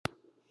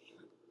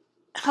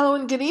Hello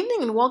and good evening,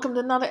 and welcome to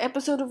another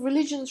episode of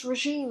Religions,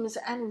 Regimes,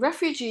 and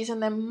Refugees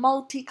and their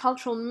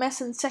Multicultural Mess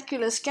and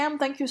Secular Scam.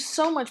 Thank you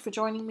so much for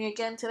joining me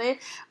again today.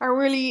 I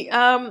really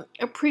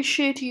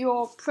appreciate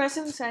your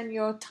presence and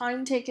your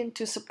time taken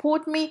to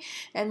support me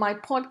and my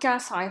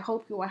podcast. I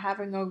hope you are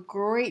having a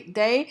great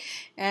day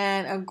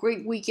and a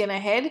great weekend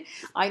ahead.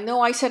 I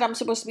know I said I'm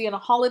supposed to be on a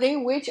holiday,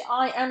 which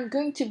I am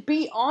going to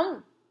be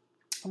on.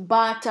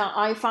 But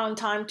I found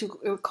time to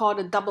record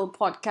a double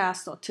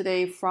podcast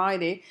today,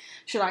 Friday,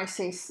 should I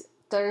say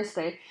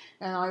Thursday,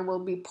 and I will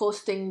be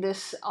posting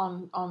this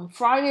on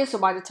Friday. So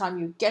by the time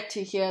you get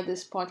to hear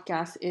this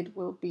podcast, it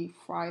will be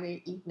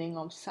Friday evening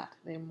or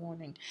Saturday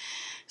morning.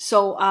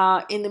 So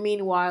in the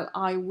meanwhile,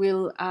 I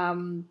will,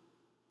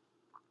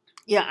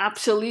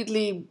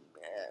 absolutely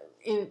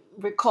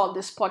record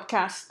this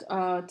podcast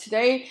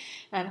today,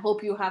 and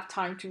hope you have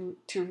time to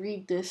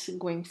read this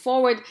going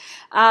forward.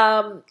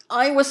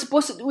 I was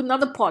supposed to do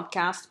another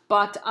podcast,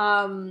 but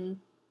I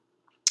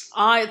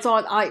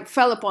thought I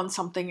fell upon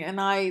something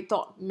and I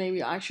thought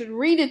maybe I should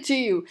read it to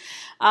you.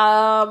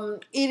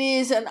 It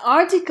is an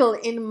article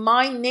in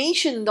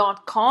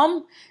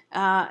mynation.com,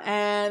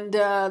 and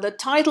the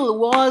title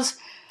was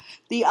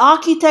 "The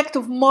Architect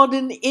of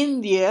Modern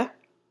India,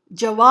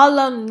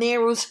 Jawaharlal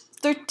Nehru's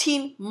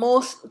 13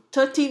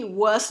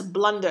 worst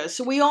blunders."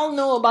 So we all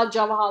know about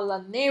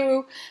Jawaharlal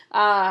Nehru,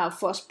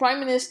 first Prime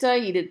Minister.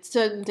 He did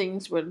certain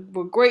things were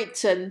great,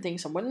 certain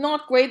things were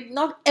not great.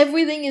 Not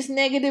everything is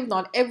negative,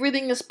 not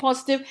everything is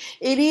positive.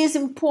 It is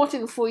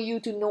important for you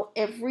to know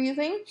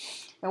everything.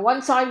 And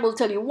one side will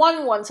tell you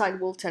one side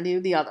will tell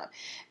you the other.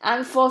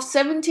 And for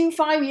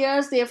 75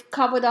 years, they have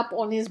covered up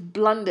on his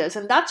blunders.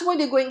 And that's why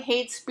they're going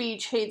hate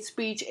speech,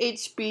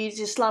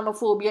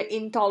 Islamophobia,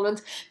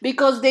 intolerance,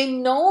 because they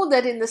know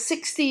that in the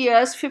 50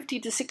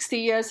 to 60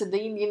 years that the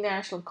Indian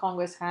National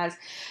Congress has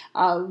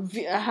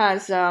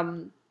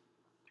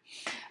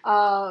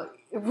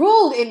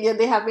ruled India,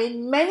 they have made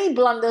many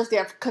blunders, they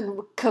have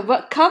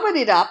covered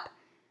it up,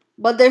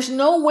 but there's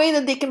no way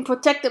that they can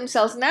protect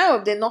themselves now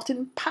if they're not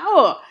in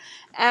power.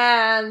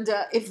 And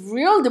if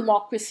real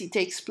democracy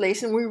takes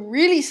place and we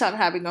really start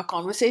having a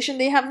conversation,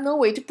 they have no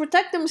way to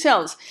protect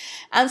themselves.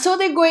 And so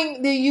they're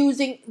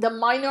using the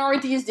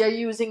minorities, they're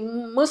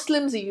using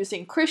Muslims, they're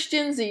using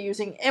Christians, they're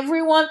using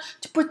everyone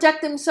to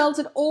protect themselves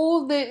at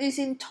all this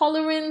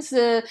intolerance,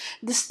 the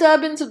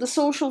disturbance of the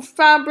social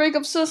fabric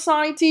of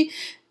society.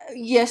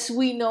 Yes,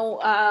 we know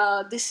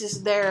this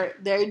is their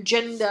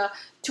agenda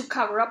to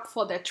cover up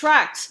for their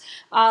tracks.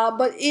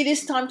 But it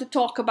is time to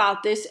talk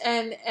about this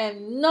and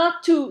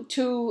not to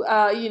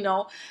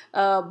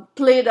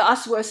play the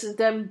us versus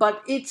them.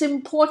 But it's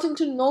important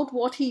to note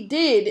what he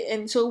did,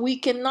 and so we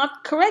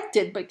cannot correct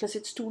it because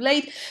it's too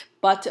late.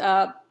 But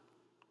to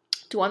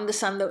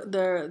understand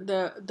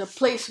the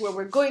place where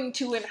we're going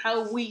to and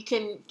how we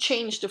can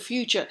change the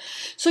future.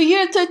 So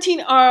year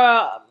 13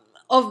 are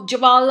of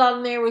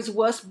Jawaharlal Nehru's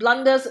worst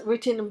blunders,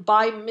 written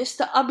by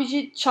Mr.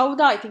 Abhijit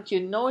Chowda. I think you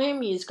know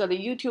him. He's got a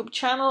YouTube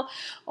channel,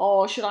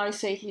 or should I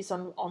say he's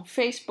on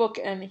Facebook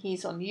and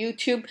he's on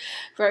YouTube.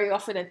 Very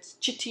often at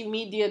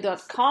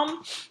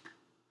chittymedia.com.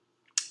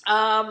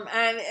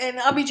 And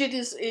Abhijit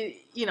is,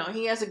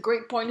 he has a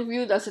great point of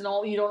view. You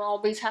don't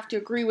always have to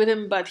agree with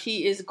him, but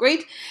he is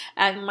great.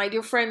 And my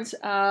dear friends,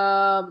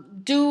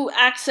 do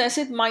access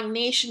it,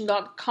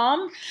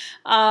 mynation.com.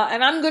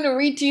 And I'm going to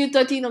read to you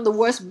 13 of the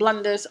worst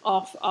blunders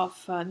of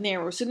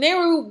Nehru. So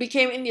Nehru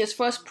became India's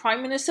first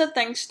Prime Minister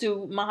thanks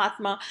to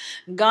Mahatma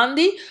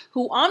Gandhi,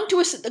 who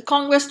untwisted the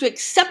Congress to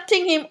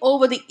accepting him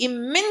over the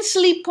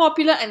immensely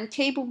popular and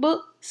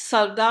capable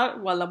Sardar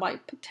Vallabhbhai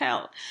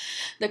Patel.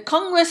 The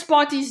Congress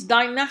Party's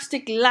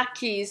dynastic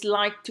lackeys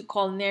like to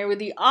call Nehru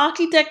the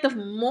architect of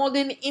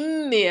modern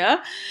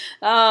India.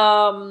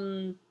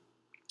 The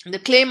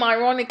claim,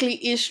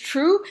 ironically, is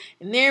true.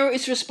 Nehru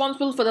is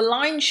responsible for the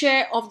lion's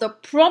share of the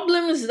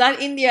problems that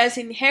India has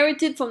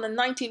inherited from the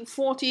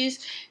 1940s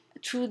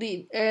through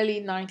the early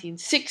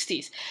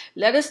 1960s.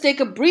 Let us take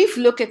a brief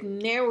look at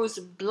Nehru's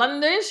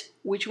blunders,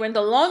 which went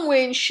a long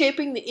way in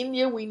shaping the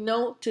India we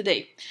know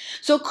today.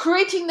 So,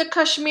 creating the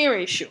Kashmir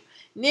issue.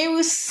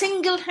 Nehru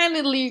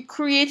single-handedly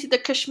created the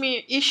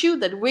Kashmir issue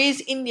that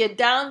weighs India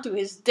down to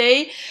his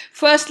day,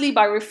 firstly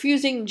by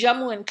refusing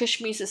Jammu and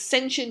Kashmir's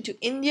ascension to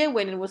India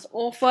when it was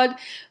offered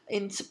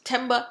in 9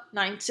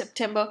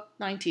 September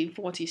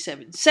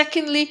 1947.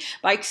 Secondly,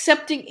 by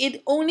accepting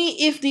it only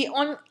if the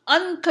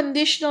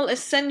unconditional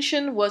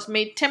ascension was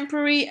made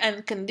temporary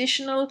and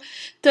conditional.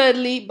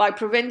 Thirdly, by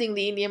preventing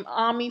the Indian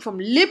army from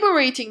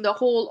liberating the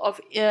whole of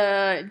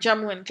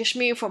Jammu and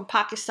Kashmir from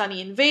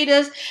Pakistani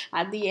invaders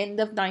at the end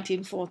of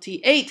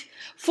 1948.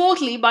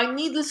 Fourthly, by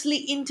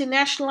needlessly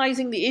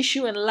internationalizing the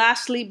issue. And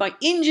lastly, by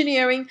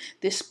engineering,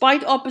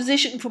 despite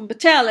opposition from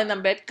Patel and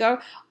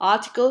Ambedkar,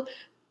 Article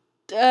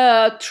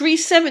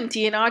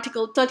 370 and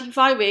Article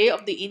 35A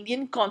of the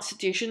Indian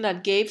Constitution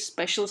that gave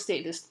special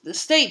status to the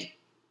state.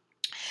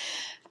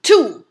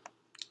 2.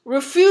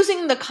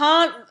 Refusing the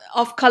Khan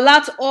of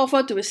Kalat's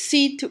offer to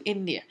accede to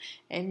India.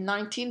 In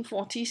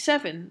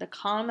 1947, the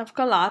Khan of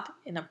Kalat,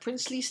 in a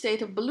princely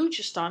state of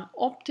Baluchistan,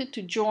 opted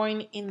to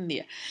join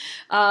India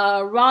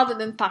rather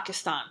than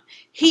Pakistan.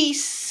 He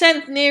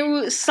sent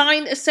Nehru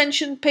signed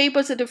accession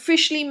papers that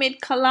officially made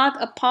Kalat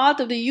a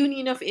part of the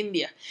Union of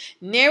India.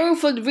 Nehru,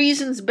 for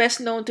reasons best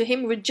known to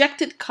him,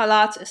 rejected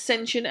Kalat's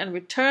accession and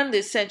returned the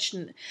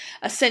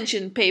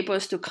accession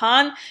papers to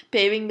Khan,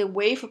 paving the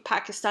way for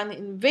Pakistan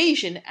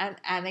invasion and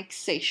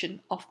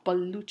annexation of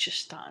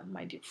Baluchistan.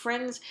 My dear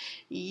friends,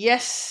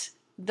 yes,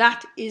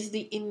 that is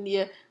the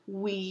India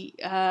we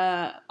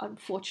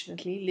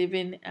unfortunately live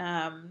in,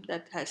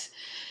 that has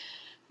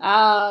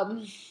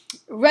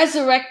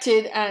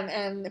resurrected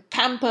and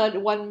pampered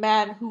one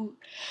man who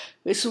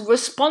is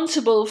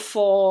responsible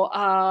for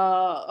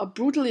a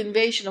brutal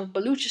invasion of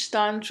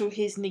Baluchistan through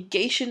his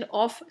negation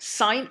of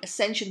signed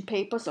accession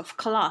papers of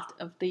Kalat,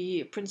 of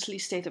the princely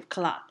state of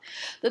Kalat.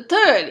 The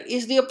third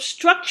is the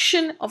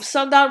obstruction of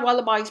Sardar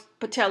Vallabhbhai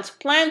Patel's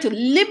plan to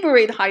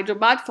liberate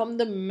Hyderabad from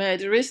the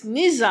murderous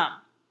Nizam.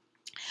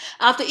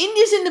 After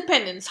India's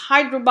independence,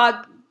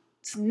 Hyderabad's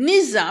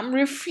Nizam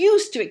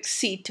refused to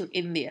accede to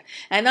India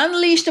and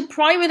unleashed a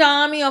private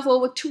army of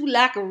over 2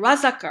 lakh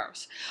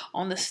Razakars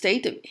on the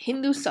state of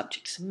Hindu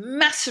subjects,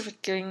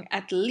 massacring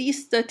at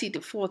least 30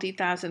 to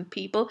 40,000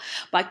 people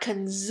by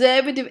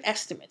conservative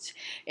estimates.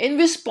 In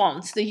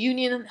response, the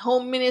Union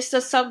Home Minister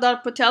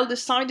Sardar Patel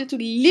decided to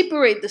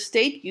liberate the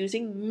state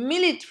using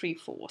military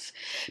force.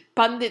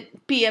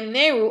 Pandit PM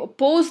Nehru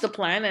opposed the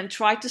plan and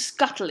tried to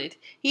scuttle it.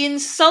 He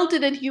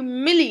insulted and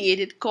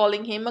humiliated,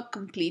 calling him a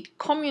complete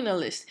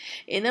communalist.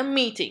 In a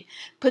meeting,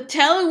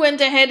 Patel went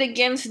ahead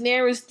against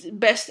Nehru's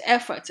best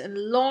efforts and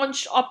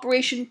launched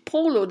Operation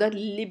Polo that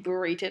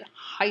liberated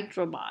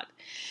Hyderabad.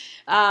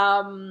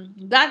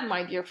 That,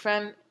 my dear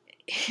friend,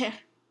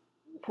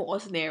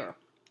 was Nehru.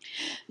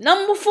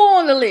 Number 4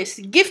 on the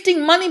list,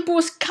 gifting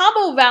Manipur's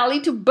Cabo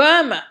Valley to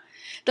Burma.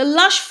 The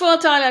lush,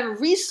 fertile and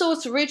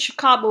resource-rich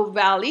Cabo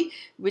Valley,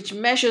 which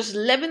measures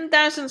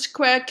 11,000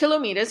 square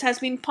kilometers, has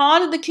been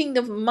part of the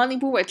Kingdom of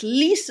Manipur at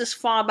least as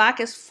far back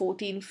as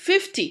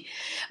 1450,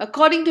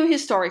 according to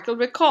historical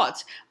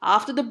records.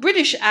 After the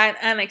British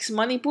annexed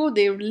Manipur,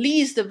 they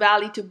released the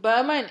valley to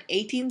Burma in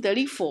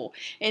 1834,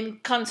 in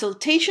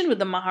consultation with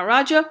the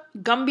Maharaja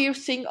Gambhir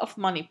Singh of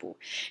Manipur.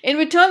 In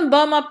return,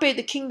 Burma paid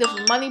the Kingdom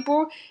of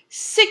Manipur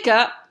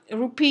Sikha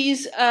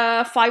rupees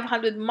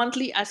 500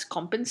 monthly as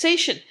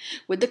compensation,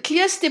 with the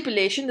clear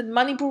stipulation that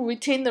Manipur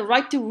retained the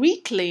right to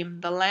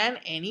reclaim the land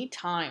any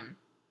time.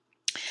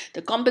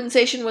 The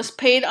compensation was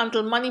paid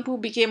until Manipur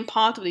became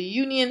part of the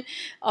Union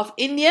of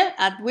India,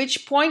 at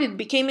which point it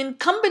became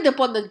incumbent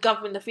upon the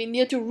government of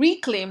India to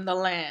reclaim the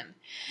land.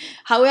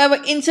 However,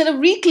 instead of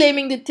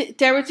reclaiming the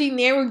territory,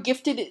 Nehru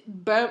gifted it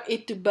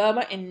to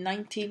Burma in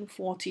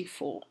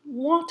 1944.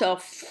 What a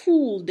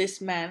fool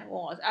this man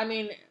was. I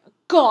mean,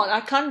 God,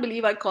 I can't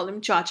believe I call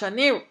him Chacha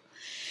Nehru.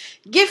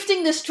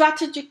 Gifting the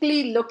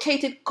strategically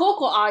located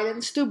Coco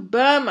Islands to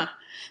Burma.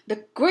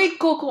 The Great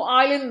Coco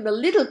Island and the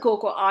Little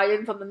Coco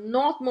Island from the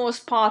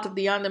northmost part of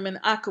the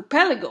Andaman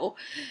Archipelago.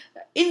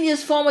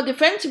 India's former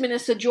Defense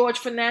Minister George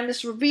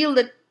Fernandes revealed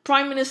that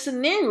Prime Minister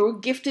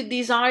Nehru gifted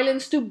these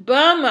islands to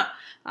Burma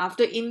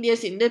after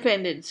India's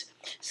independence.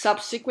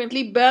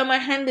 Subsequently, Burma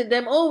handed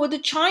them over to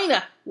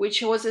China, which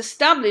has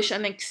established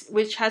an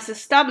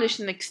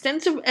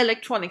extensive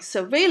electronic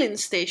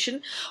surveillance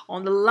station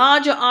on the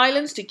larger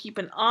islands to keep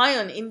an eye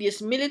on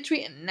India's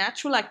military and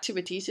natural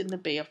activities in the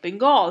Bay of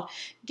Bengal,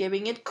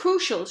 giving it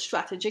crucial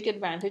strategic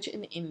advantage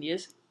in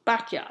India's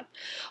backyard.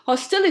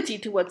 Hostility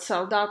towards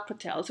Sardar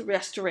Patel's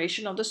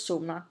restoration of the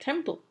Somnath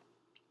Temple.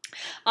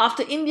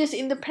 After India's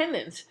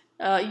independence,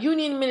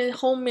 Union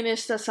Home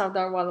Minister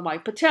Sardar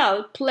Vallabhbhai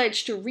Patel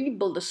pledged to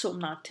rebuild the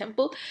Somnath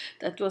Temple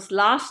that was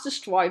last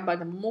destroyed by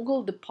the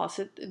Mughal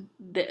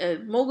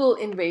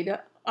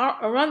invader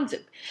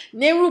Aurangzeb.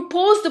 Nehru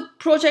opposed the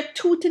project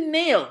tooth and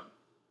nail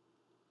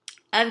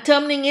and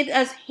terming it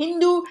as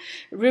Hindu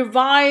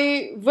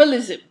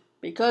revivalism,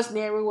 because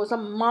Nehru was a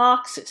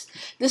Marxist.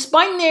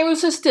 Despite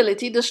Nehru's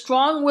hostility, the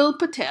strong-willed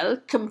Patel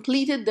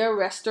completed their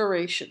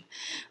restoration.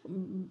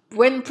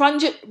 When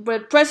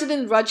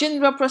President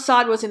Rajendra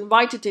Prasad was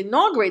invited to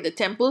inaugurate the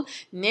temple,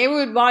 Nehru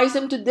advised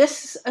him to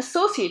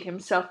disassociate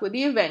himself with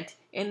the event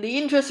in the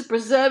interest of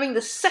preserving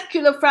the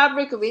secular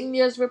fabric of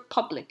India's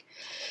republic.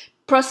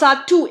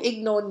 Prasad too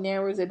ignored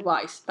Nehru's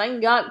advice.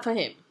 Thank God for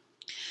him.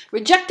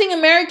 Rejecting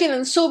American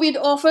and Soviet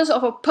offers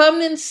of a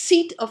permanent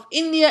seat of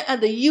India at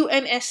the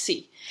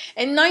UNSC.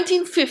 In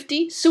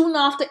 1950, soon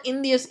after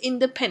India's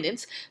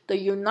independence, the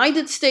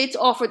United States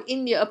offered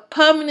India a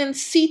permanent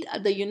seat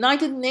at the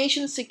United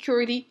Nations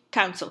Security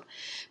Council.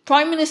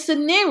 Prime Minister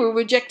Nehru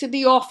rejected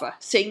the offer,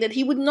 saying that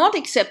he would not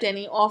accept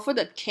any offer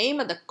that came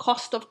at the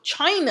cost of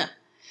China.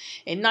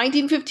 In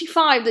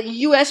 1955, the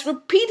US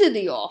repeated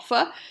the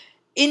offer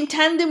in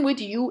tandem with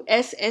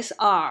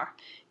USSR.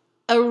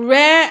 a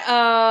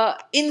rare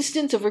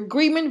instance of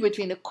agreement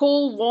between the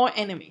Cold War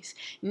enemies.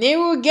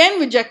 Nehru again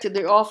rejected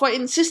the offer,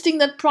 insisting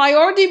that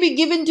priority be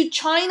given to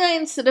China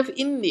instead of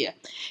India.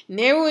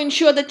 Nehru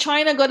ensured that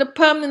China got a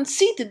permanent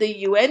seat at the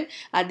UN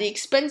at the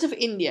expense of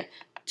India.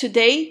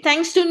 Today,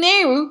 thanks to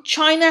Nehru,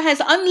 China has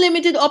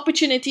unlimited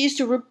opportunities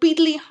to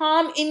repeatedly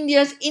harm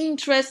India's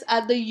interests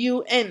at the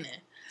UN.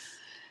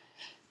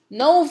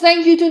 No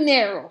thank you to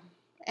Nehru.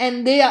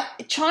 And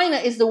China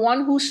is the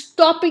one who's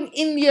stopping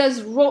India's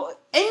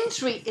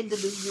entry into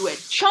the UN.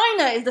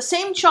 China is the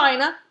same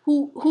China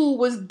who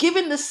was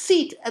given the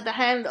seat at the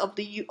hand of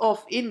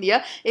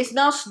India, is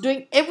now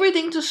doing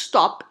everything to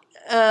stop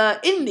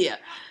India.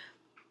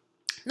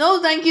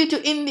 No thank you to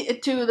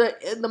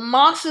the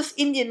Marxist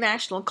Indian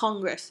National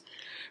Congress.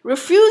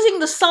 Refusing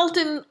the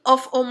Sultan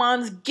of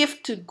Oman's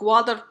gift to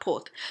Gwadar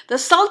port. The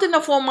Sultan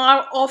of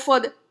Oman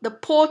offered the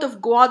port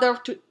of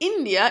Gwadar to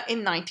India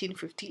in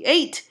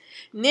 1958.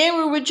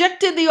 Nehru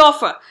rejected the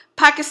offer.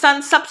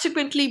 Pakistan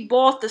subsequently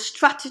bought the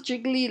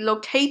strategically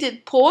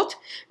located port,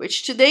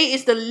 which today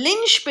is the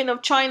linchpin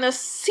of China's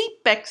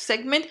CPEC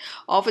segment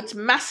of its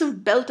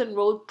massive Belt and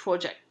Road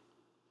project.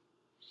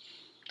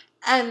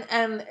 And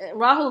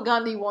Rahul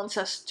Gandhi wants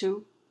us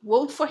to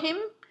vote for him.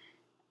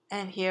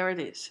 And here it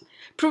is.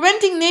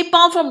 Preventing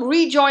Nepal from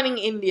rejoining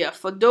India.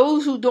 For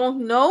those who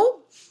don't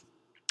know,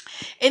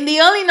 in the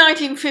early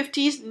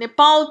 1950s,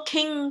 Nepal's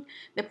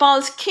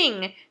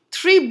king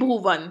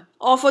Tribhuvan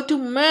offered to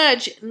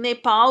merge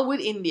Nepal with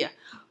India.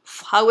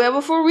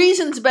 However, for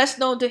reasons best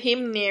known to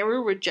him,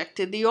 Nehru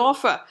rejected the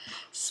offer,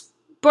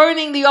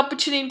 spurning the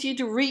opportunity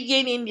to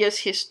regain India's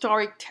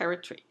historic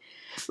territory.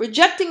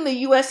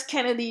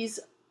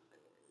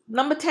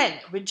 Number 10,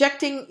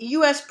 rejecting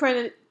U.S.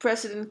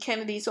 President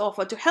Kennedy's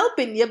offer to help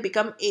India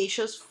become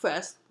Asia's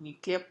first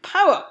nuclear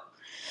power.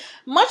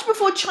 Much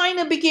before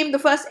China became the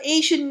first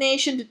Asian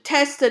nation to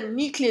test a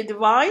nuclear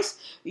device,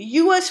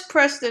 U.S.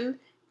 President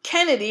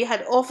Kennedy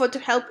had offered to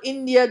help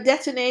India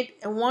detonate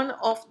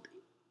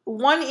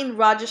one in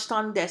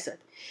Rajasthan desert.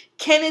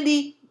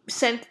 Kennedy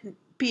sent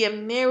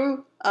PM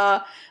Nehru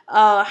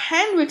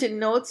handwritten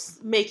notes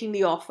making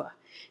the offer.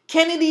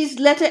 Kennedy's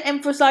letter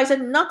emphasized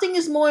that nothing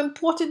is more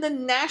important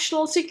than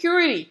national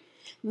security.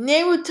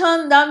 Nehru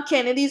turned down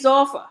Kennedy's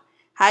offer.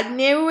 Had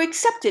Nehru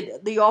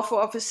accepted the offer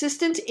of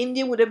assistance,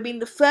 India would have been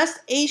the first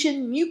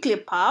Asian nuclear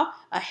power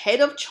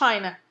ahead of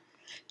China.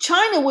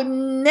 China would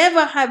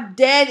never have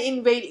dared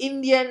invade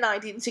India in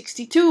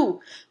 1962,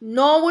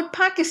 nor would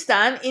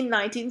Pakistan in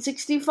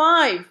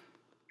 1965.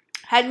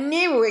 Had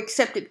Nehru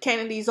accepted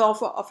Kennedy's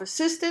offer of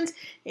assistance,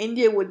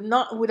 India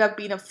would have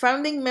been a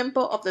founding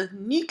member of the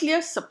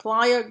nuclear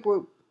supplier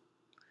group.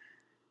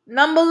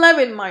 Number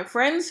 11, my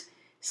friends,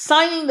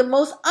 signing the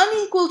most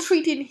unequal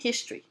treaty in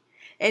history.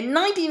 In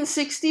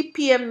 1960,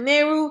 PM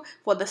Nehru,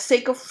 for the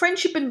sake of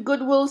friendship and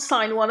goodwill,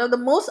 signed one of the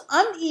most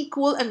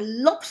unequal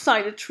and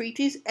lopsided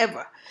treaties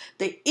ever,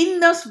 the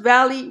Indus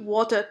Valley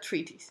Water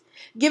Treaties,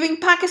 giving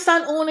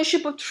Pakistan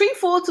ownership of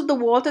 3/4 of the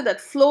water that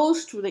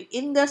flows through the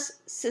Indus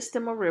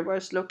system of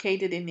rivers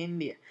located in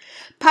India.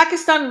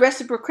 Pakistan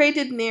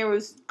reciprocated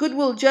Nehru's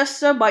goodwill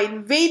gesture by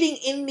invading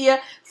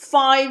India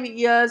 5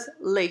 years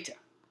later.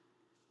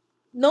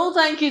 No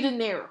thank you to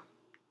Nehru.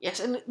 Yes,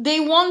 and they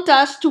want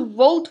us to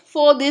vote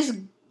for these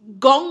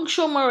gong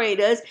show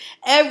marauders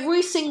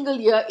every single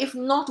year. If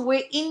not,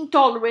 we're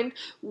intolerant,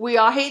 we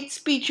are hate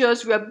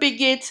speechers, we are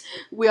bigots,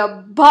 we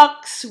are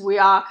bucks, we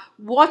are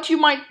what you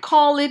might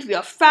call it, we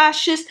are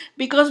fascists,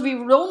 because we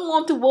don't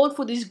want to vote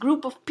for this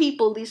group of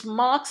people, these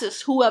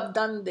Marxists who have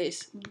done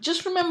this.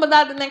 Just remember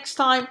that the next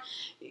time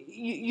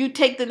you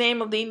take the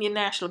name of the Indian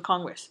National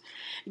Congress.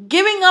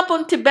 Giving up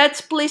on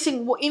Tibet's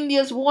placing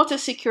India's water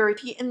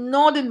security and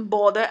northern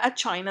border at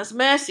China's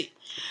mercy.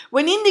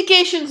 When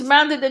indications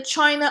mounted that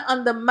China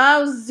under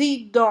Mao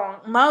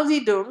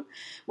Zedong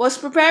was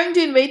preparing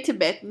to invade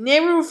Tibet,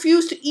 Nehru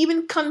refused to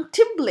even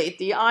contemplate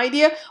the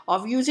idea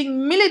of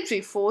using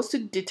military force to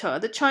deter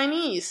the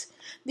Chinese.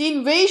 The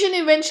invasion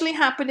eventually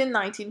happened in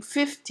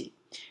 1950,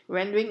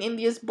 rendering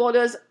India's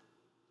borders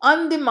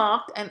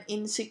undemarked and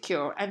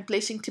insecure, and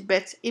placing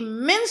Tibet's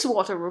immense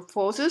water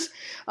resources,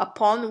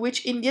 upon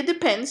which India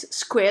depends,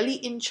 squarely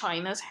in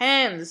China's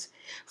hands.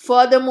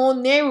 Furthermore,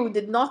 Nehru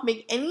did not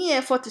make any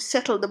effort to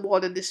settle the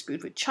border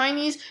dispute with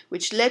Chinese,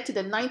 which led to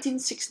the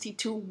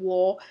 1962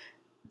 war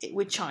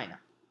with China.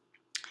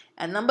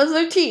 And number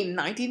 13,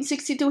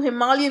 1962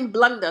 Himalayan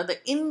blunder, the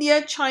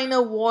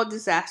India-China war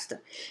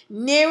disaster.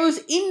 Nehru's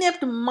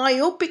inept,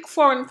 myopic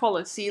foreign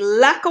policy,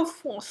 lack of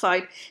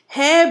foresight,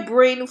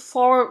 harebrained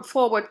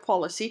forward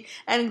policy,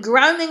 and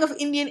grounding of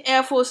Indian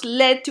Air Force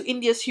led to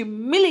India's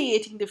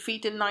humiliating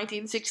defeat in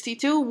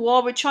 1962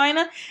 war with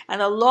China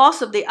and a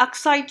loss of the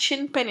Aksai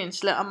Chin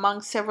Peninsula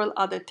among several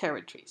other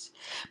territories.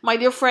 My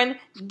dear friend,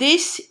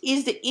 this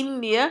is the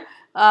India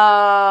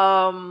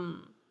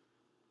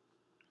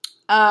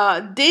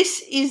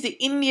this is the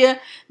India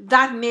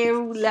that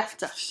Nehru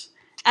left us.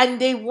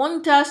 And they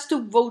want us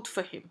to vote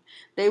for him.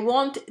 They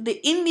want the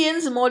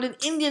Indians, modern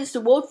Indians, to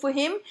vote for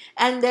him.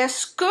 And their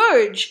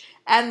scourge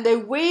and their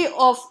way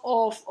of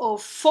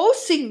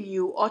forcing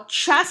you or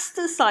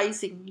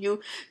chastising you,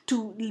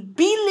 to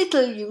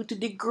belittle you, to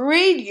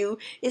degrade you,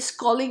 is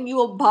calling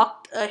you a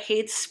buck, a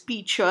hate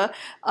speecher,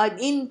 an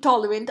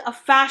intolerant, a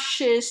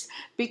fascist,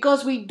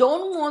 because we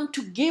don't want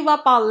to give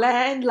up our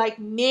land like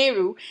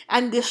Nehru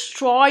and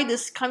destroy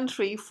this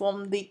country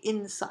from the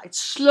inside.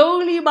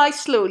 Slowly by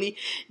slowly,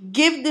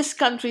 give this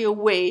country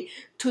away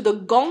to the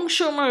gong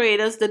show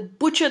marauders that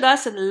butchered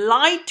us and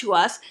lied to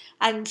us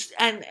and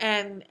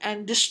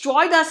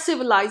destroyed our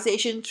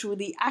civilization through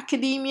the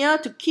academia,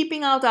 to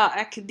keeping out our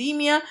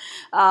academia,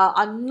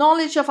 our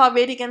knowledge of our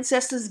Vedic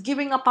ancestors,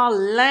 giving up our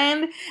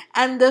land,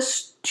 and the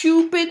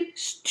stupid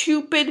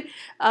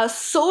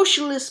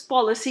socialist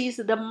policies,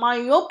 the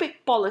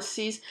myopic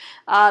policies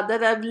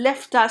that have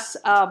left us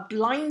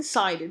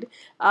blindsided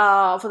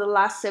for the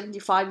last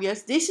 75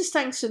 years. This is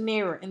thanks to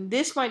Nehru, and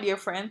this, my dear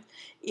friend,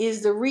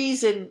 is the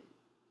reason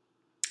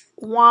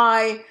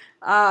why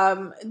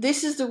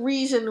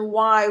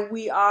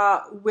we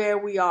are where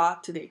we are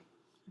today.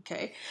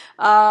 Okay.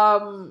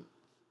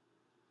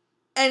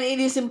 And it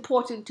is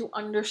important to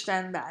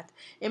understand that.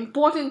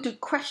 Important to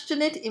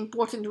question it,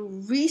 important to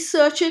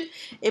research it,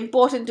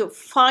 important to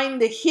find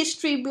the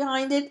history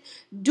behind it.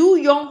 Do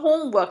your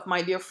homework,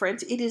 my dear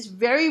friends. It is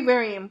very,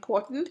 very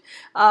important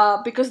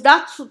because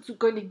that's what's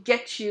going to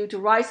get you to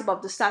rise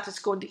above the status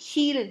quo, to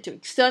heal and to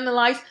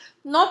externalize,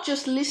 not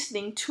just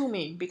listening to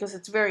me, because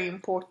it's very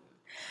important.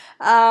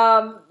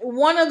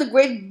 One of the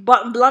great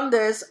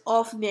blunders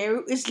of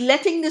Nehru is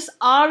letting this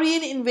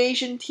Aryan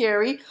invasion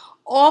theory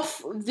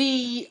of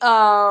the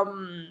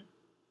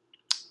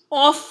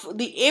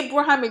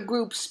Abrahamic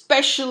group,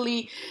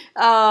 especially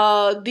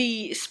the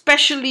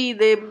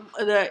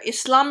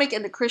Islamic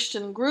and the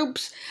Christian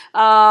groups,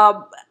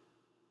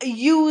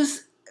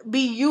 be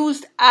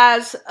used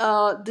as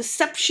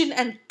deception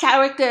and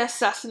character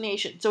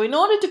assassination. So in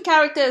order to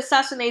character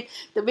assassinate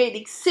the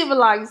Vedic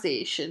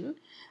civilization,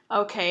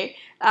 okay,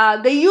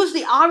 they use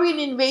the Aryan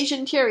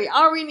invasion theory.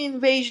 Aryan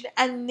invasion,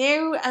 and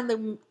Nehru and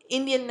the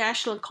Indian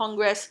National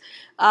Congress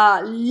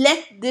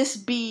let this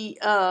be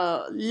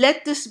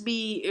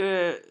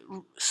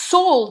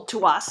sold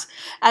to us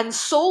and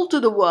sold to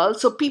the world,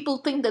 so people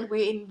think that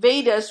we're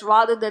invaders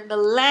rather than the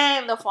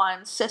land of our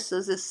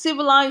ancestors, a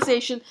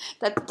civilization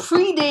that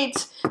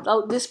predates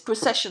this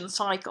precession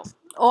cycle,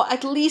 or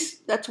at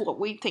least that's what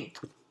we think,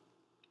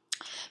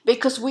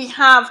 because we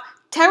have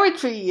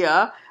territory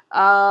here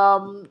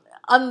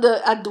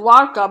at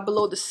Dwarka,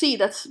 below the sea,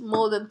 that's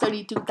more than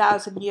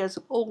 32,000 years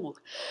old.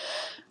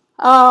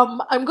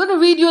 I'm going to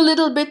read you a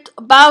little bit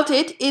about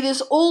it. It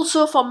is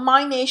also from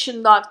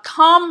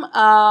mynation.com,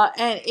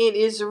 and it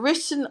is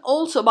written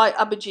also by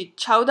Abhijit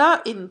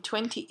Chowda in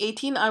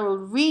 2018. I will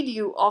read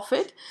you of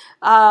it,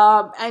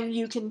 and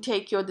you can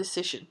take your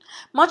decision.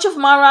 Much of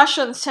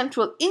Maharashtra and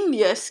central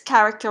India is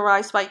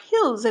characterized by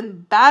hills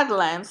and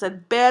badlands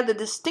that bear the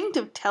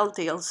distinctive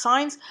telltale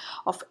signs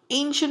of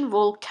ancient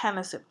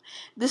volcanism.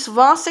 This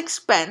vast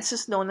expanse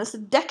is known as the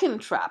Deccan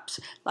Traps,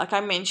 like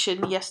I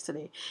mentioned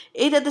yesterday.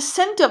 It at the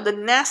center of the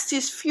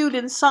nastiest feud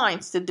in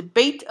science, the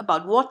debate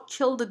about what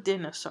killed the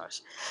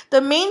dinosaurs. The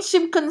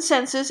mainstream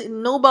consensus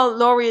in Nobel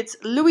laureate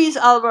Luis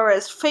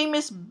Alvarez's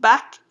famous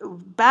bad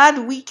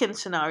weekend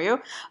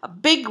scenario: a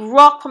big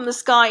rock from the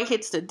sky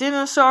hits the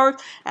dinosaurs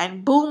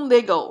and boom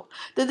they go.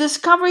 The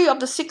discovery of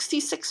the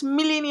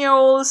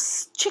 66-million-year-old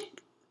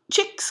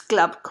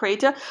Chicxulub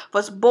crater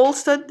was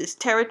bolstered this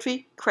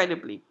territory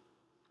credibly.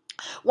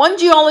 One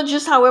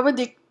geologist, however,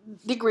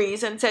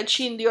 disagrees and said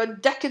she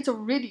endured decades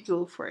of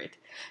ridicule for it.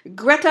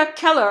 Greta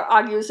Keller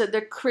argues that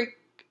the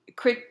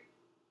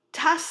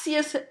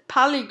Cretaceous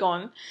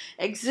Paleogene,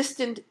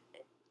 existent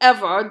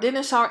ever,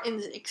 dinosaur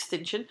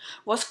extinction,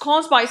 was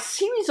caused by a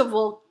series of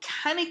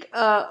volcanic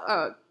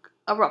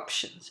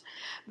eruptions.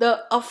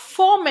 The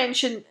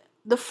aforementioned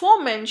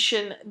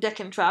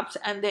Deccan Traps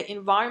and their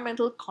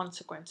environmental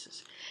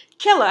consequences.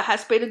 Keller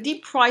has paid a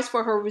deep price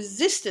for her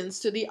resistance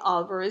to the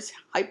Alvarez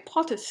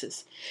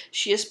hypothesis.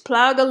 She has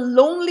plowed a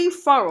lonely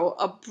furrow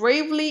of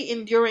bravely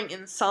enduring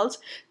insults,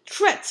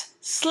 threats,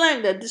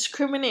 slander,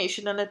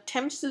 discrimination, and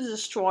attempts to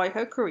destroy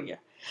her career.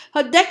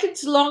 Her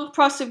decades-long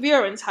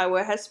perseverance,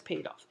 however, has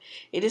paid off.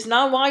 It is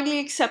now widely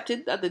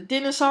accepted that the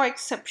dinosaur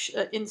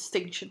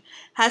extinction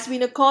has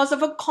been a cause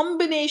of a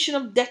combination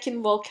of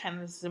Deccan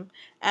volcanism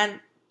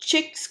and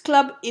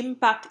Chicxulub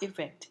impact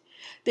event.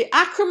 The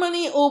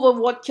acrimony over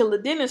what killed the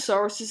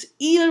dinosaurs is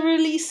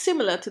eerily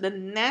similar to the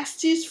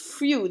nastiest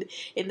feud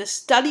in the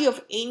study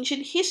of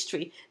ancient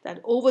history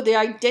that over the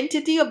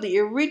identity of the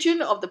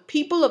origin of the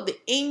people of the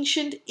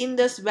ancient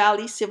Indus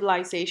Valley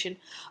civilization,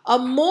 a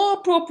more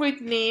appropriate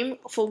name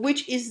for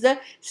which is the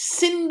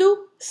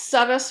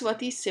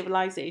Sindhu-Saraswati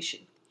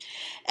civilization.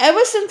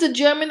 Ever since the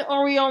German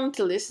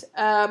Orientalists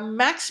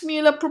Max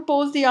Müller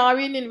proposed the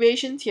Aryan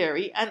invasion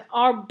theory and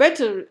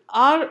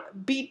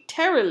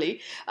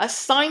arbitrarily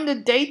assigned the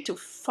date to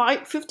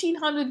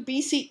 1500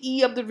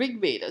 BCE of the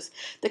Rig Vedas,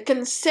 the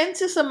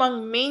consensus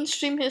among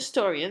mainstream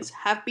historians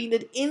have been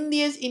that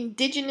India's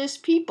indigenous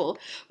people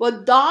were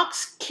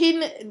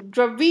dark-skinned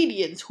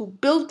Dravidians who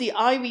built the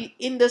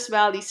Indus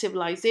Valley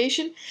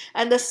civilization,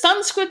 and the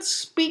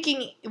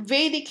Sanskrit-speaking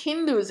Vedic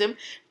Hinduism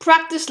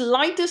practiced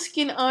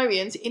lighter-skinned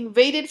Aryans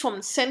invaded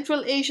from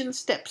Central Asian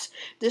steppes,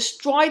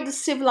 destroyed the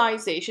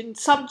civilization,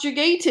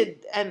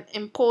 subjugated and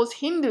imposed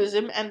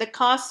Hinduism and the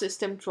caste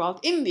system throughout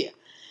India.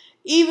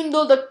 Even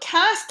though the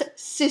caste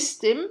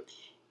system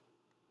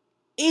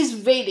is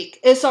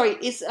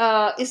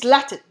is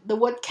Latin. The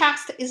word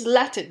caste is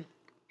Latin.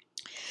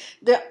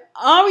 The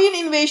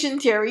Aryan invasion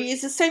theory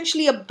is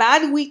essentially a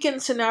bad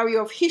weekend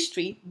scenario of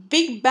history.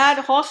 Big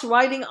bad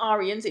horse-riding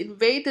Aryans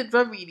invade the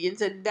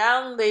Dravidians and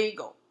down they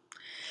go.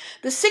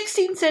 The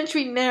 16th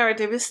century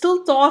narrative is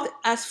still taught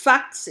as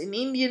facts in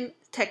Indian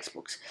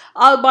textbooks,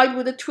 albeit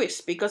with a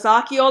twist, because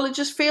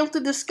archaeologists failed to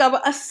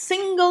discover a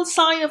single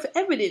sign of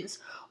evidence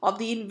of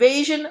the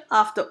invasion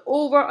after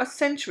over a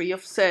century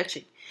of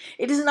searching.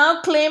 It is now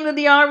claimed that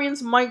the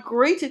Aryans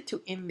migrated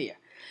to India.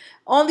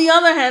 On the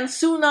other hand,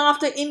 soon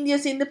after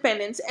India's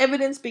independence,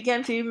 evidence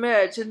began to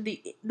emerge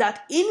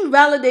that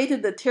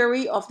invalidated the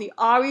theory of the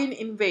Aryan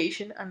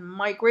invasion and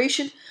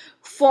migration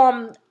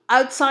from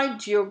outside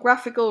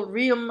geographical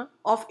realm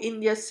of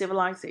India's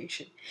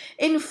civilization.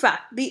 In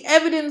fact, the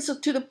evidence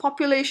to the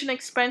population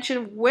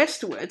expansion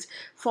westwards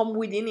from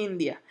within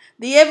India,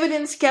 the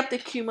evidence kept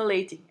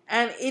accumulating,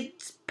 and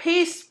its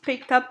pace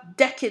picked up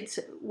decades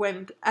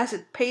went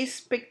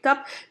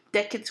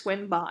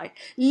by.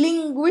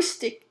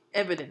 Linguistic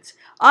evidence,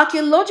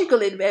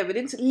 archaeological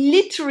evidence,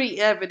 literary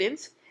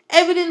evidence,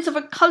 evidence of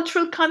a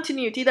cultural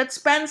continuity that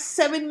spans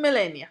 7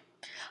 millennia.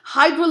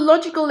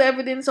 Hydrological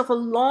evidence of a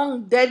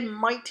long dead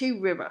mighty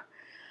river.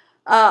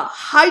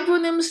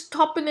 Hydronyms,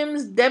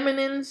 toponyms,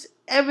 demonyms,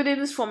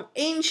 evidence from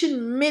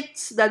ancient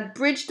myths that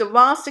bridge the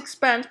vast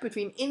expanse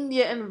between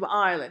India and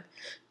Ireland.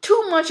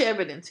 Too much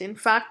evidence, in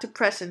fact, to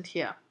present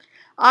here.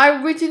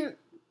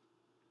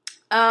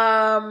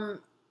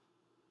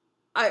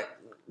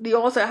 The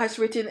author has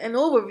written an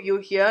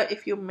overview here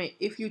if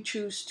you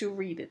choose to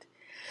read it.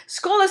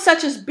 Scholars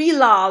such as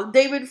Bilal,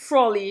 David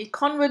Frawley,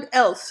 Conrad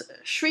Els,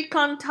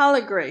 Shrikant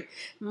Talagre,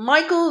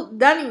 Michael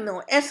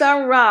Danino,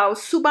 S.R. Rao,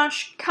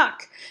 Subhash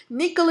Kak,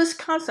 Nicholas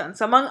Cousins,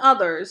 among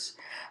others,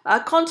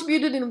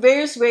 contributed in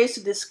various ways to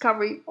the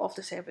discovery of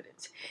this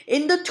evidence.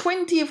 In the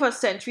 20th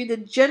century, the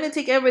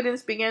genetic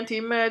evidence began to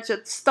emerge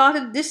that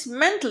started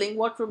dismantling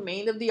what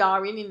remained of the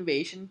Aryan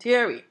invasion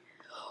theory.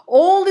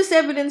 All this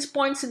evidence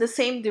points in the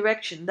same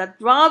direction, that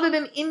rather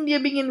than India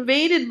being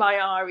invaded by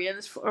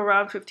Aryans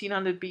around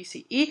 1500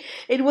 BCE,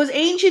 it was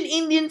ancient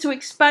Indians who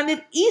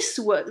expanded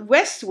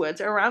westwards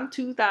around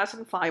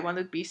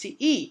 2500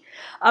 BCE.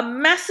 A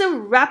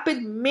massive,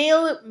 rapid,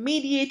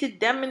 male-mediated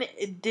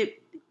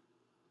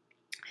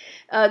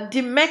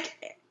demic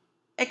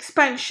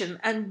expansion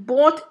and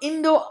brought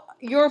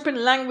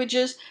Indo-European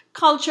languages,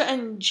 culture,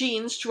 and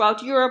genes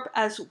throughout Europe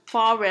as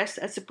far west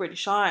as the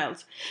British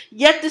Isles.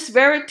 Yet this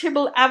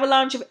veritable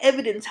avalanche of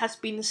evidence has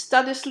been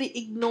studiously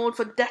ignored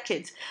for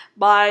decades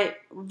by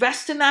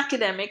Western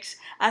academics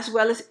as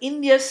well as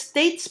India's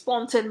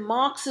state-sponsored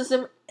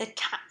Marxism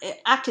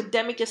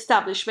academic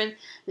establishment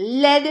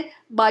led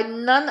by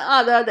none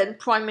other than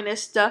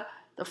the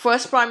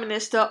first Prime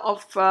Minister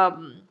of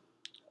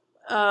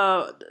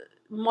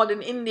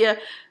modern India,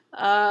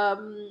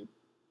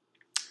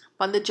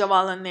 Pandit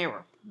Jawaharlal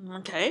Nehru.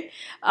 Okay.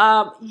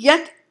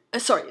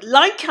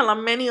 Like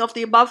Kalam, many of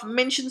the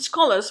above-mentioned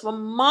scholars were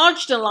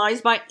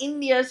marginalized by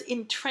India's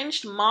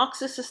entrenched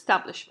Marxist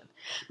establishment.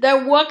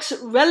 Their works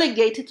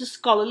relegated to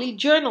scholarly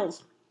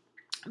journals,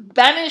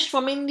 banished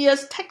from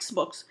India's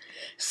textbooks.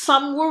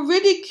 Some were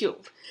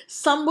ridiculed.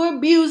 Some were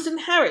abused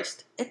and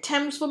harassed.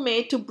 Attempts were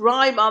made to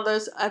bribe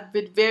others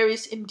with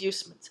various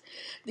inducements.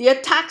 The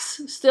attacks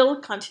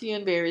still continue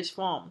in various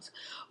forms.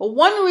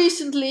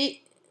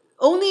 Only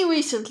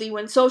recently,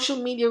 when social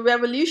media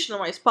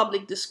revolutionized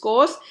public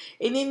discourse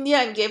in India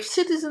and gave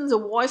citizens a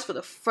voice for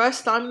the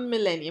first time in a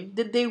millennium,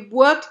 did their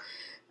work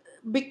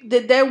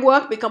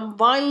become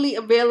widely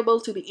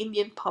available to the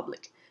Indian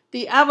public.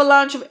 The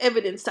avalanche of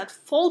evidence that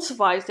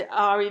falsifies the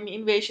Aryan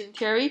invasion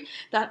theory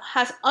that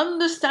has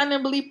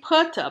understandably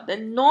perturbed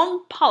and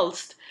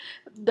non-pulsed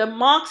the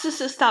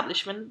Marxist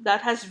establishment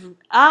that has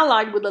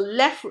allied with the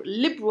left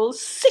liberal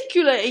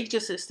secular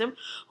ecosystem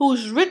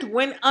whose writ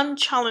went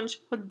unchallenged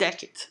for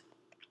decades.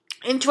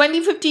 In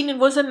 2015, it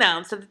was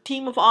announced that a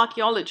team of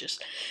archaeologists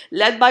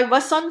led by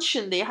Vasant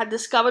Shinde had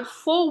discovered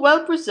 4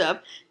 well-preserved,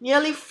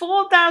 nearly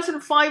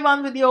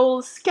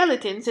 4,500-year-old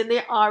skeletons in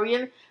the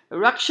Aryan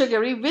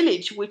Rakshagiri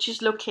village, which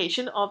is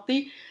location of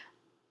the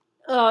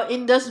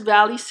Indus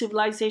Valley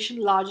civilization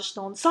largest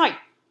known site.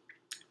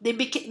 They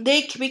became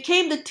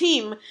the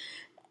team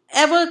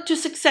ever to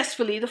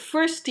successfully, the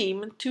first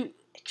team to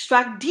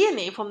extract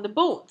DNA from the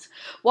bones.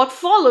 What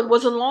followed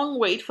was a long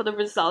wait for the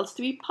results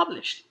to be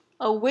published,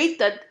 a wait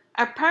that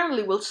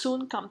apparently will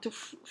soon come to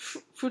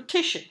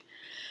fruition.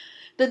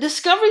 The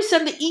discovery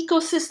sent the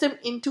ecosystem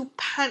into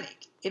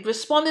panic. It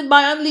responded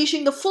by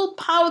unleashing the full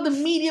power of the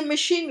media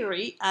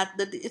machinery at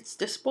its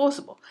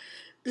disposal.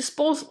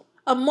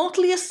 A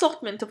motley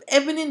assortment of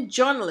eminent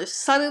journalists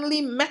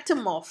suddenly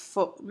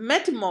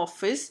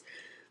metamorphized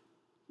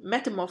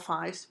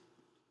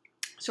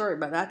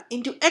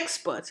into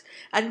experts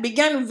and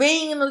began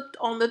weighing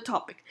on the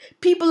topic.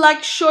 People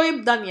like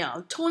Shoaib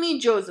Daniel, Tony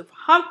Joseph,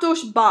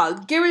 Hartosh Bal,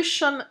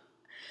 Girish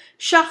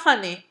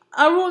Shahane,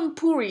 Arun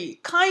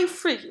Puri, Kai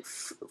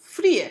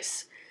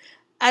Fries,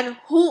 and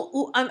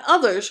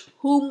others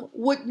whom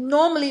would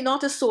normally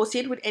not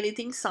associate with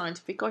anything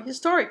scientific or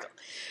historical.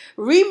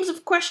 Reams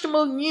of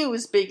questionable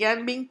news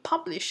began being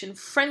published in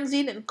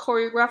frenzied and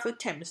choreographed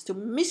attempts to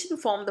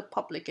misinform the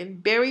public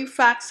and bury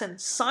facts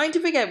and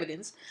scientific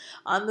evidence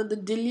under the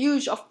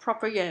deluge of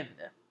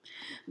propaganda.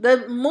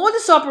 The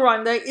modus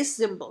operandi is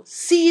simple.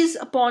 Seize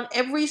upon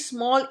every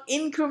small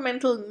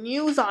incremental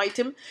news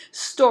item,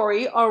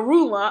 story, or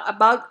rumor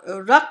about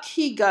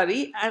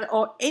Rakhigari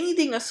or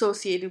anything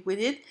associated with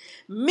it,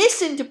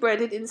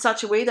 misinterpret it in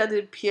such a way that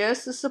it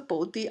appears to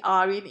support the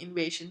Aryan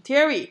invasion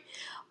theory.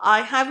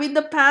 I have in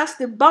the past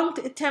debunked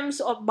attempts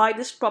by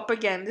this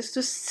propagandist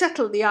to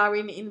settle the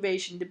Aryan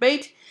invasion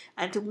debate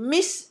and to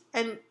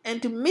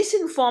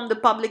misinform the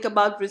public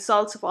about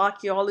results of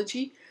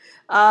archaeology.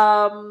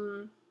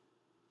 That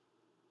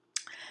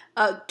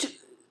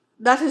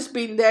has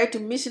been there to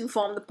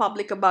misinform the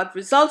public about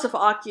results of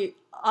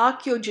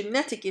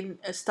archaeogenetic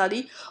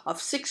study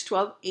of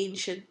 612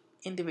 ancient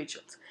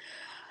individuals.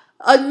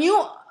 A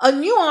new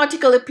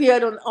article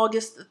appeared on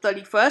August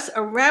 31st,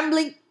 a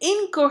rambling,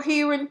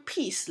 incoherent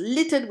piece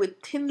littered with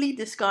thinly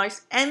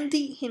disguised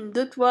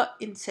anti-Hindutva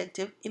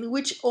incentive in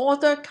which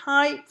author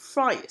Kai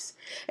Fries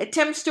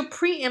attempts to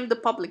preempt the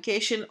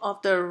publication of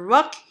the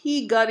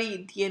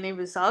Rakhigari DNA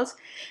results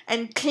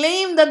and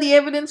claim that the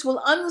evidence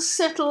will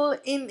unsettle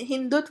in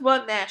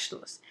Hindutva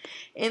nationalists.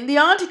 In the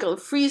article,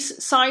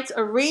 Fries cites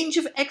a range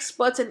of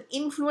experts and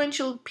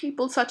influential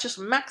people such as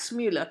Max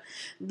Muller,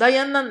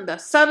 Dayananda,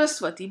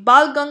 Saraswati,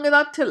 Bal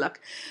Gangadhar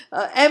Tilak,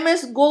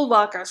 M.S.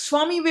 Golwalkar,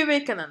 Swami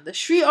Vivekananda,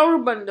 Sri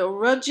Aurobindo,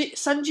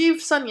 Sanjeev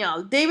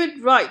Sanyal,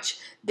 David Reich,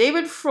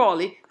 David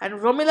Frawley,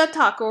 and Romila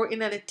Thakur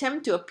in an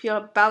attempt to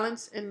appear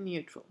balanced and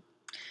neutral.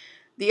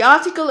 The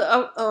article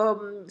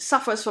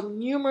suffers from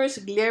numerous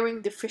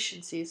glaring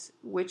deficiencies,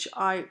 which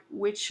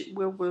we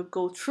will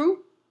go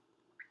through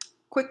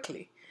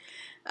quickly.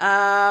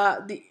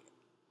 The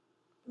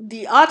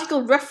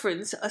article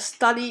references a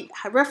study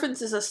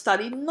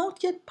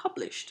not yet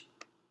published.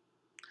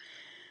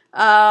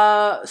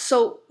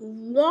 So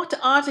what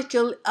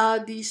article are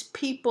these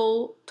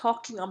people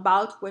talking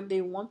about when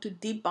they want to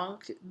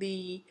debunk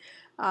the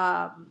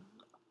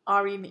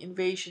Aryan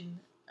invasion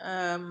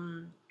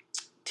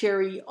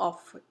theory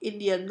of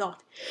India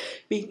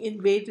being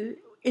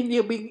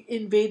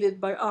invaded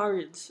by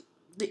Aryans?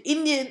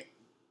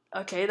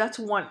 Okay, that's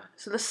one.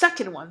 So the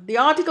second one, the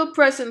article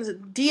presents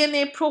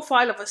DNA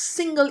profile of a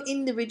single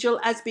individual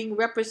as being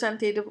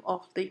representative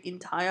of the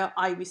entire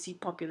IBC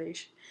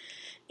population.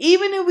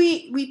 Even if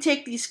we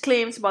take these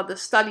claims about the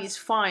study's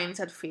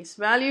finds at face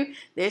value,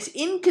 there's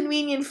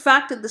inconvenient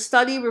fact that the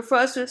study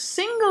refers to a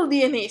single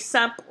DNA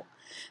sample.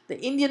 The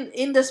Indian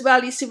Indus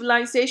Valley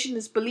civilization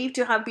is believed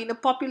to have been a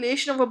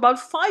population of about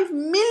 5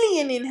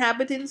 million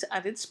inhabitants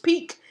at its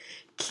peak.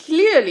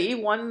 Clearly,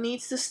 one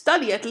needs to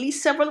study at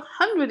least several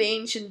hundred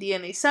ancient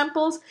DNA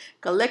samples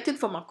collected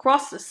from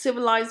across the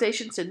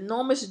civilization's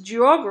enormous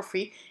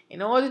geography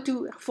in order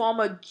to form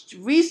a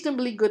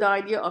reasonably good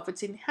idea of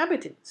its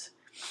inhabitants.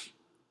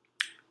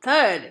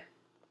 Third,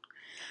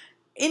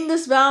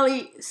 Indus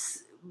Valley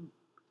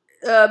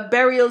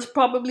burials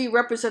probably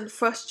represent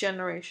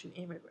first-generation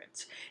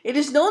immigrants. It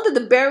is known that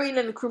the burial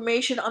and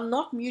cremation are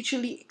not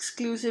mutually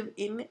exclusive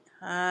in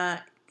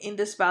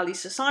Indus Valley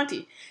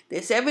society.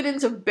 There's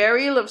evidence of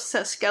burial of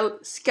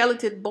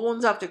skeletal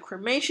bones after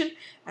cremation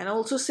and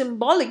also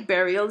symbolic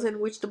burials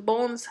in which the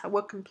bones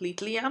were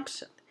completely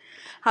absent.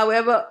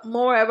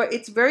 Moreover,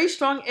 it's very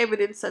strong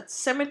evidence that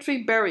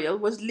cemetery burial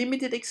was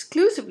limited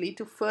exclusively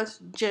to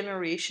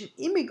first-generation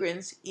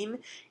immigrants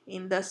in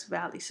Indus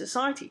Valley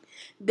society.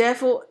 There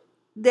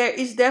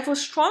is therefore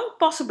strong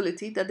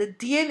possibility that the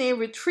DNA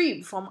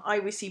retrieved from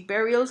IBC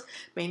burials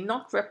may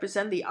not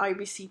represent the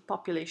IBC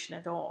population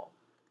at all.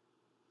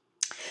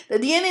 The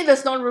DNA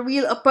does not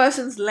reveal a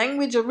person's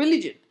language or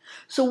religion.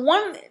 So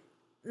one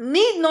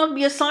need not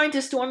be a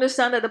scientist to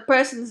understand that a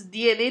person's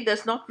DNA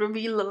does not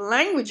reveal the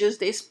languages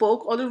they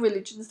spoke or the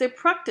religions they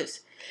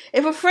practice.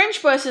 If a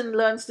French person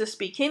learns to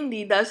speak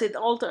Hindi, does it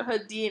alter her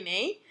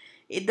DNA?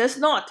 It does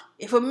not.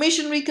 If a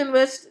missionary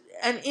converts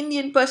an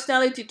Indian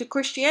personality to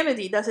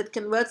Christianity, does it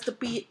convert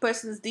the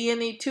person's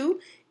DNA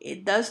too?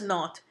 It does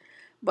not.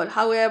 But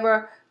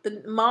however,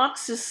 the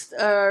Marxists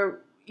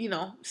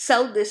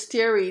sell this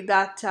theory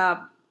that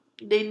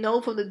they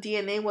know from the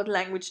DNA what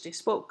language they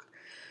spoke.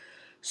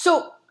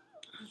 So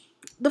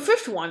the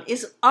fifth one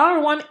is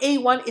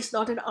R1A1 is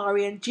not an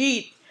Aryan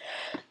gene.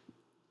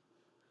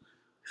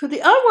 So the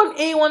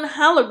R1A1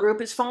 haplogroup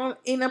is found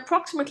in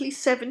approximately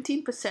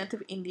 17%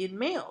 of Indian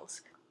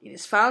males. It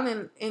is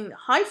found in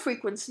high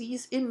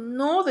frequencies in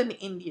northern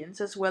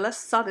Indians as well as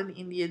southern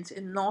Indians,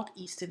 in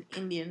northeastern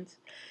Indians,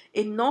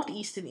 in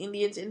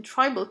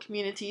tribal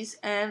communities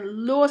and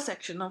lower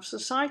section of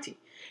society.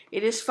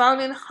 It is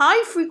found in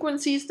high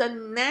frequencies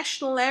than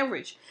national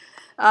average.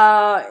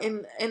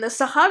 In the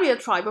Saharia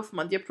tribe of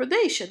Madhya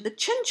Pradesh and the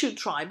Chenchu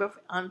tribe of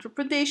Andhra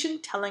Pradesh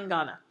and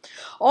Telangana.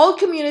 All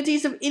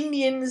communities of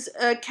Indians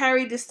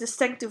carry this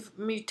distinctive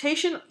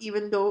mutation,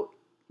 even though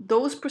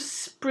those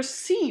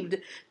perceived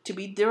to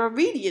be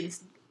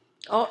Dravidians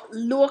or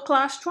lower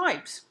class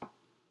tribes.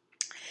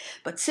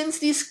 But since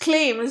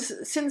claims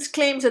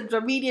that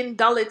Dravidian,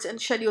 Dalits, and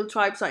scheduled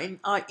tribes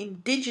are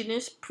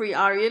indigenous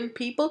pre-Aryan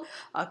people,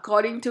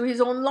 according to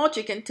his own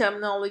logic and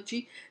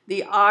terminology,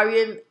 the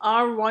Aryan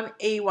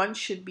R1A1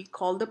 should be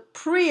called the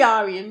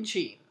pre-Aryan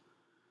gene.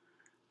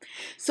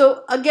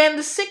 So again,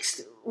 the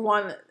sixth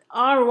one,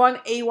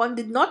 R1A1,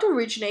 did not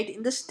originate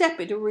in the steppe,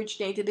 it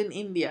originated in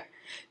India.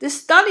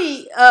 This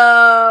study,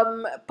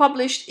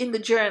 published in the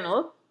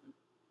journal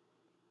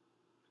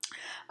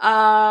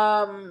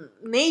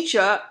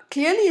Nature,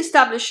 clearly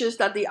establishes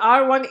that the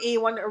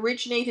R1A1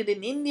 originated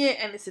in India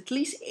and is at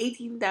least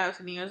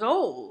 18,000 years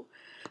old,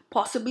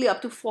 possibly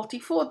up to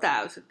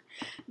 44,000.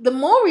 This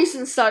more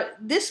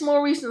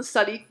recent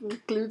study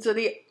concludes that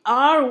the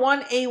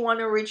R1A1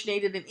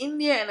 originated in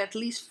India and at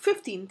least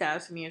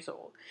 15,000 years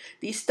old.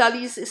 These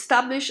studies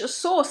establish a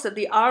source that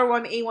the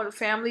R1A1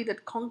 family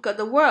that conquered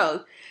the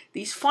world.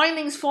 These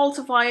findings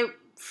falsify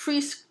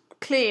Fries's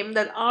claim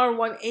that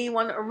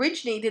R1A1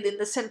 originated in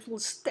the Central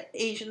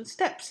Asian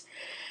steppes.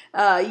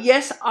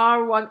 Yes,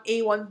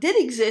 R1A1 did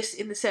exist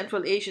in the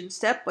Central Asian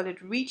steppe, but it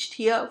reached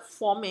here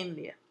from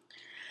India.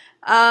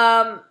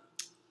 Another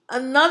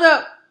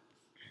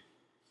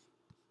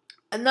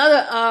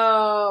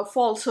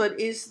falsehood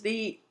is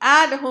the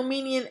ad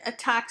hominem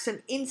attacks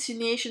and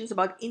insinuations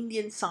about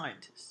Indian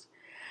scientists.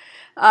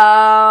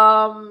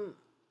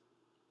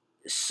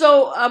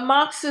 So a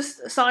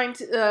Marxist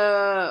scientist,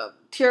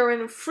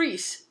 Theron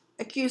Fries,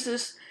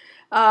 accuses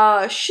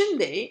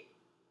Shinde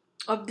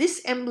of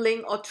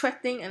disembowelling or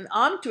threatening and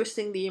arm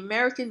twisting the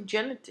American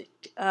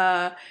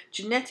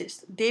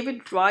geneticist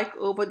David Reich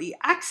over the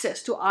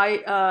access to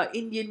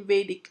Indian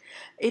Vedic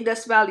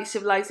Indus Valley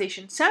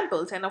civilization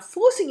samples and of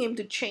forcing him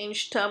to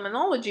change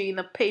terminology in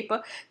a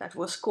paper that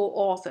was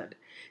co-authored.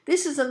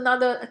 This is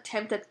another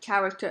attempt at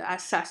character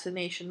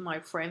assassination, my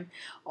friend,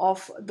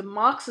 of the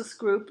Marxist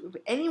group, of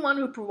anyone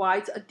who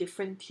provides a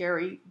different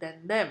theory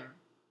than them.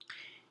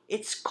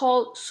 It's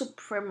called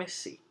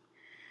supremacy.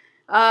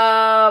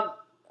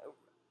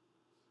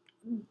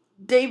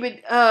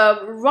 David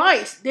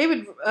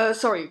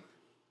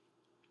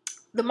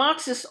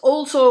Marxist,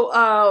 also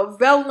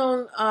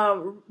well-known,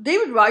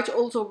 David Reich,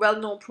 also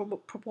well-known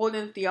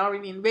proponent of the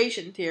Aryan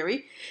invasion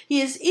theory.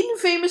 He is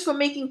infamous for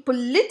making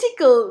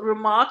political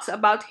remarks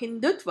about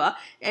Hindutva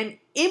and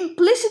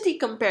implicitly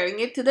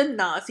comparing it to the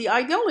Nazi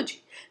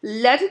ideology.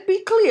 Let it be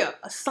clear,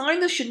 a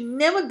scientist should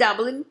never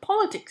dabble in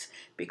politics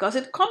because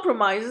it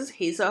compromises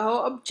his or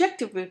her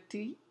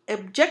objectivity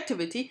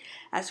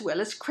as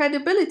well as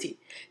credibility.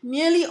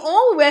 Nearly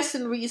all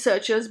Western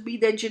researchers, be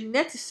they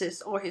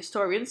geneticists or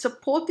historians,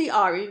 support the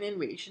Aryan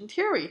invasion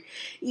theory,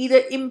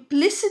 either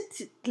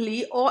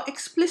implicitly or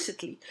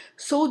explicitly.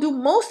 So do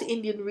most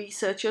Indian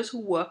researchers who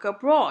work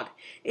abroad.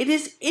 It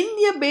is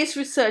India-based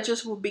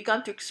researchers who have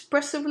begun to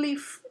express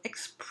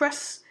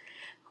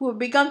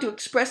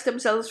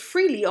themselves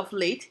freely of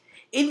late.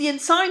 Indian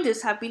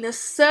scientists have been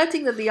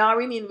asserting that the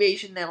Aryan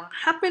invasion never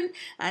happened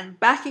and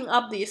backing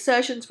up the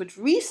assertions with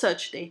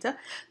research data.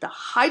 The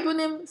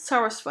hydronym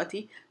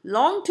Saraswati,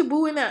 long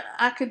taboo in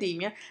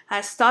academia,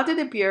 has started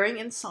appearing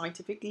in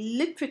scientific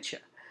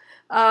literature.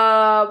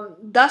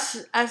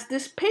 Thus, as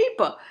this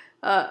paper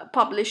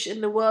published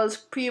in the world's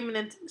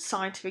preeminent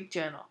scientific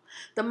journal.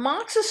 The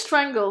Marxist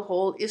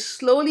stranglehold is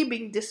slowly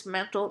being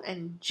dismantled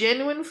and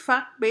genuine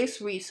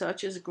fact-based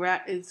research is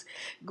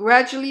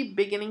gradually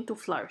beginning to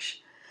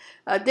flourish.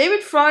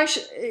 David Fries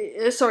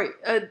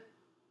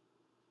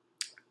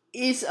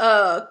is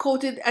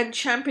quoted and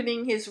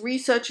championing his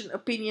research and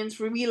opinions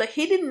reveal a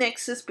hidden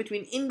nexus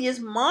between India's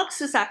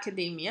Marxist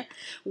academia,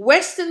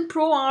 Western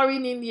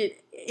pro-Aryan Indian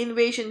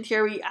invasion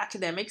theory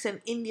academics,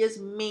 and India's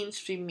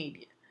mainstream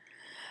media.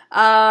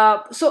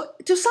 So,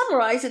 to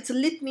summarize, it's a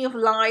litany of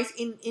lies,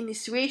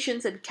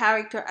 insinuations, and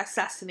character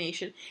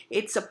assassination.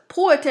 It's a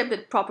poor attempt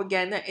at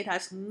propaganda. It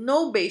has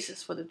no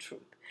basis for the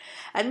truth.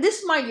 And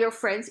this, my dear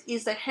friends,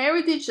 is the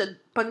heritage that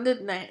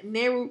Pandit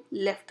Nehru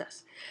left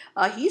us.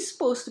 He's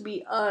supposed to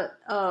be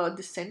a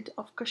descent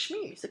of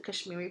Kashmir. He's a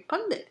Kashmiri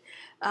Pandit.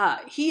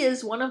 He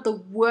is one of the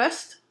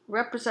worst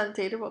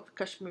representative of the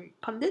Kashmiri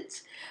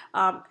Pandits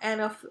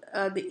and of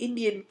the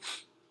Indian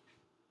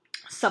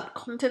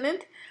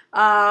subcontinent.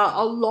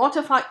 A lot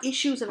of our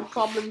issues and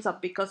problems are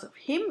because of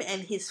him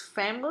and his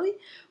family,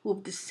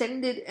 who've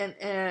descended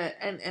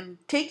and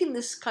taken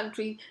this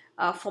country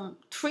from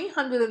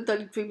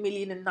 333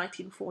 million in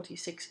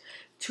 1946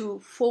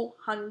 to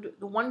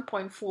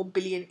 1.4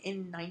 billion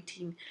in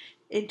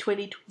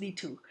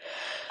 2022.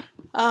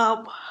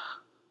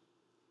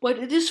 But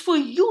it is for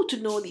you to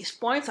know these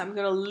points. I'm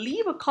going to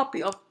leave a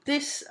copy of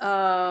this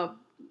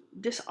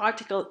this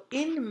article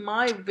in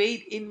my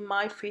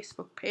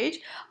Facebook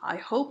page. I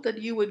hope that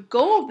you would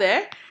go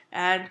there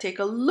and take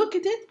a look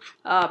at it,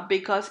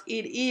 because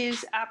it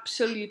is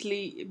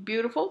absolutely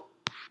beautiful,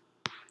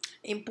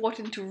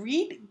 important to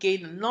read,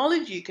 gain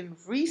knowledge. You can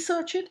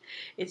research it.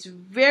 It's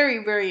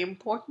very, very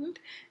important.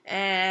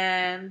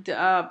 And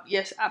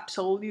yes,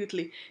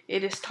 absolutely,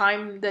 it is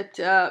time that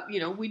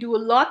we do a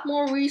lot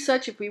more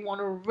research if we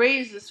want to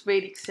raise this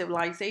Vedic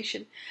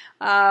civilization,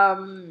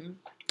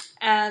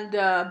 and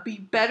be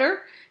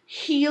better,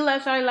 heal,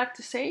 as I like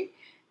to say,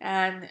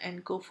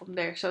 and go from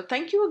there. So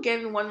thank you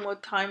again one more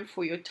time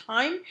for your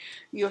time,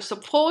 your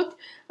support.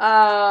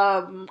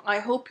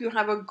 I hope you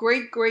have a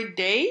great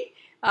day.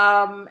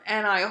 And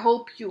I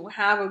hope you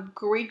have a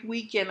great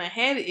weekend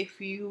ahead. If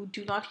you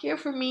do not hear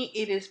from me,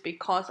 it is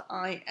because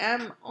I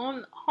am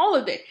on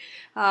holiday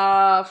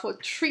for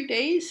 3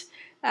 days,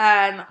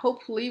 and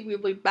hopefully we'll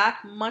be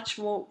back much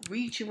more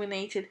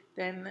rejuvenated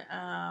than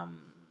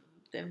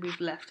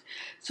we've left.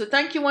 So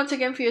thank you once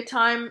again for your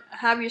time.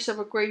 Have yourself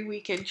a great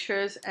weekend.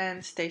 Cheers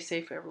and stay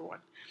safe, everyone.